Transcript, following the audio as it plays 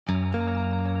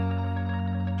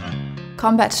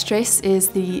Combat Stress is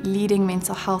the leading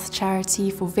mental health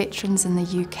charity for veterans in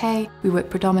the UK. We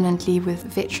work predominantly with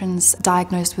veterans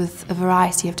diagnosed with a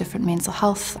variety of different mental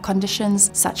health conditions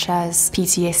such as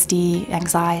PTSD,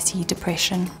 anxiety,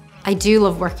 depression. I do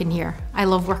love working here. I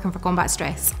love working for Combat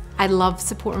Stress. I love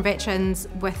supporting veterans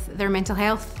with their mental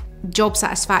health. Job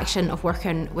satisfaction of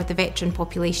working with the veteran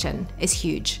population is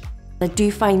huge. I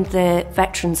do find the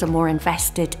veterans are more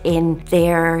invested in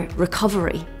their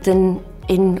recovery than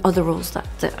in other roles that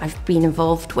I've been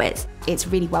involved with. It's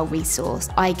really well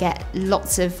resourced. I get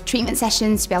lots of treatment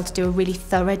sessions to be able to do a really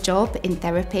thorough job in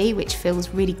therapy, which feels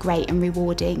really great and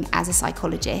rewarding as a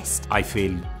psychologist. I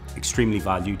feel extremely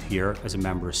valued here as a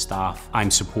member of staff.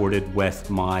 I'm supported with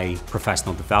my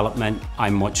professional development.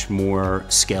 I'm much more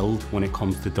skilled when it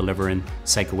comes to delivering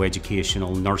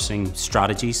psychoeducational nursing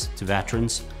strategies to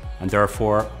veterans, and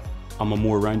therefore I'm a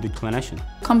more rounded clinician.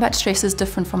 Combat Stress is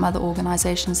different from other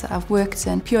organisations that I've worked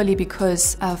in purely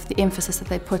because of the emphasis that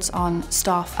they put on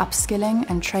staff upskilling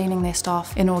and training their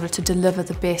staff in order to deliver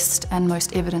the best and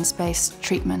most evidence-based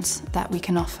treatments that we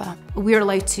can offer. We're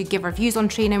allowed to give our views on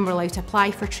training, we're allowed to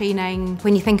apply for training.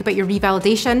 When you think about your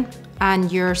revalidation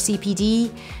and your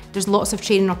CPD, there's lots of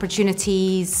training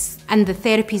opportunities, and the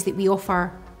therapies that we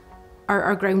offer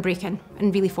are groundbreaking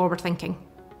and really forward-thinking.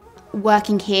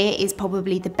 Working here is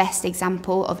probably the best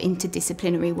example of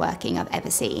interdisciplinary working I've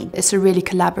ever seen. It's a really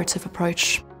collaborative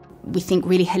approach. We think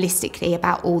really holistically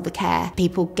about all the care.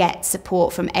 People get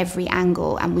support from every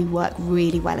angle and we work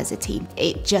really well as a team.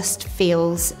 It just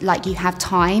feels like you have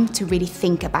time to really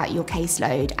think about your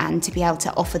caseload and to be able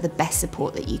to offer the best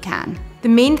support that you can. The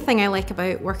main thing I like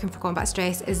about working for Combat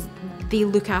Stress is they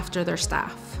look after their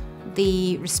staff.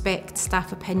 They respect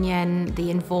staff opinion, they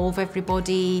involve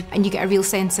everybody, and you get a real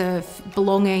sense of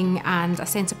belonging and a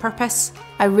sense of purpose.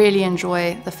 I really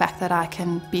enjoy the fact that I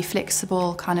can be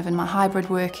flexible kind of in my hybrid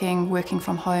working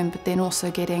from home, but then also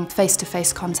getting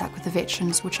face-to-face contact with the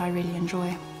veterans, which I really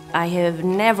enjoy. I have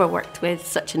never worked with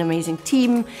such an amazing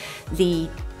team. The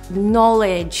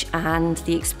knowledge and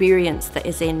the experience that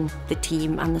is in the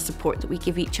team and the support that we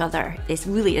give each other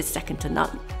really is second to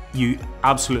none. You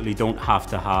absolutely don't have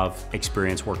to have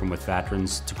experience working with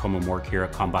veterans to come and work here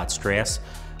at Combat Stress.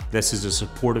 This is a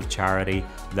supportive charity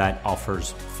that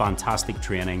offers fantastic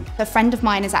training. A friend of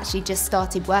mine has actually just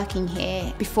started working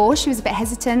here. Before, she was a bit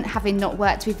hesitant, having not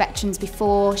worked with veterans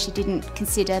before. She didn't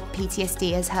consider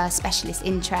PTSD as her specialist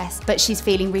interest, but she's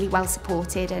feeling really well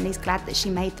supported and is glad that she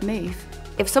made the move.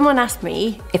 If someone asked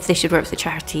me if they should work with a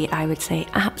charity, I would say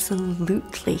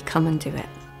absolutely come and do it.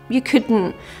 You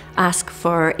couldn't ask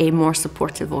for a more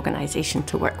supportive organisation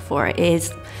to work for. It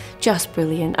is just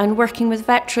brilliant, and working with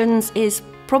veterans is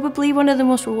probably one of the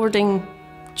most rewarding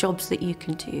jobs that you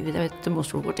can do, the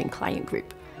most rewarding client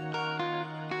group.